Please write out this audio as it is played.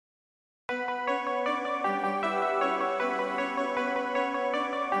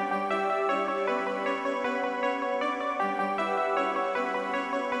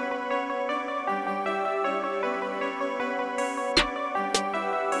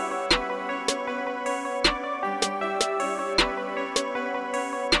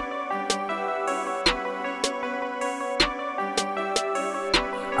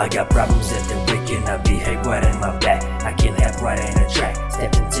I got problems that they're wicked, I behave right in my back. I can't have right in a track,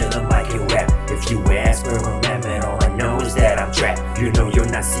 step into the mic and rap. If you ask for a man, all I know is that I'm trapped. You know you're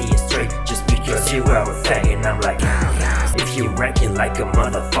not seeing straight, just because you are a fag. And I'm like, if you ranking like a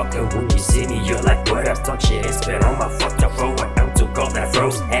motherfucker, when you see me, you're like, what up, talk shit and spit on my fucked up road. I'm too cold that I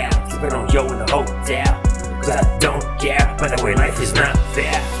froze hell, sleeping on yo in the hotel, cause I don't care, by the way life is not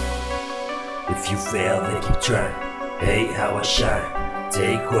fair. If you fail, then keep trying, hate how I shine,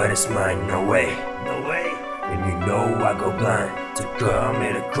 take what is mine, no way, no way. And you know I go blind to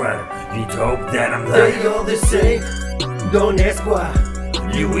commit a crime, you'd hope that I'm lying. They all the same, don't ask why.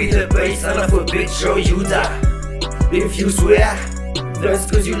 You either pay son of a bitch or you die. If you swear, that's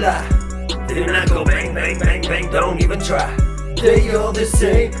cause you lie. Then I go bang, bang, bang, bang, don't even try. They all the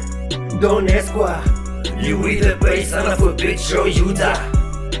same, don't ask why. You either pay son of a bitch or you die.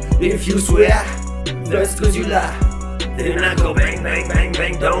 If you swear, that's cause you lie. Then I go bang, bang, bang,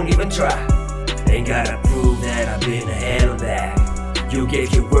 bang, don't even try. Ain't gotta prove that I've been a hell of that. You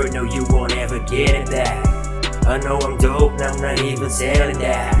gave your word, no you won't ever get it back. I know I'm dope, I'm not even selling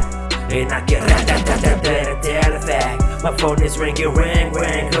that. And I get tell a fact. My phone is ringing, ring,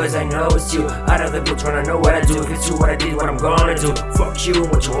 ring, cause I know it's you. Out of the blue, trying to know what I do. If it's true what I did, what I'm gonna do. Fuck you,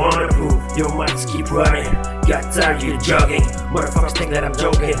 what you wanna prove. Your mics keep running, got tired, you jogging. Motherfuckers think that I'm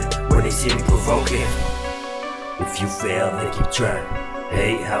joking when they see me provoking. If you fail, then keep trying,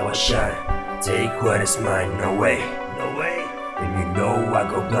 hate how I shine, take what is mine, no way, no way. And you know I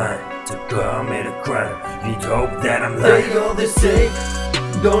go blind to commit a crime, you'd hope that I'm lying. They all the same,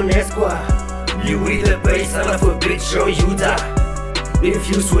 don't ask why. You either pay son of a bitch or you die. If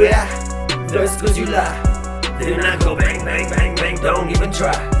you swear, that's cause you lie. Then I go bang, bang, bang, bang, don't even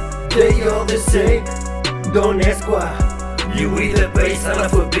try. They all the same, don't ask why. You either pay son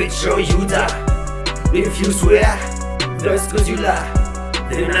of a bitch or you die. If you swear, that's cause you lie.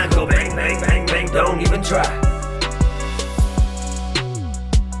 Then I go bang, bang, bang, bang, don't even try.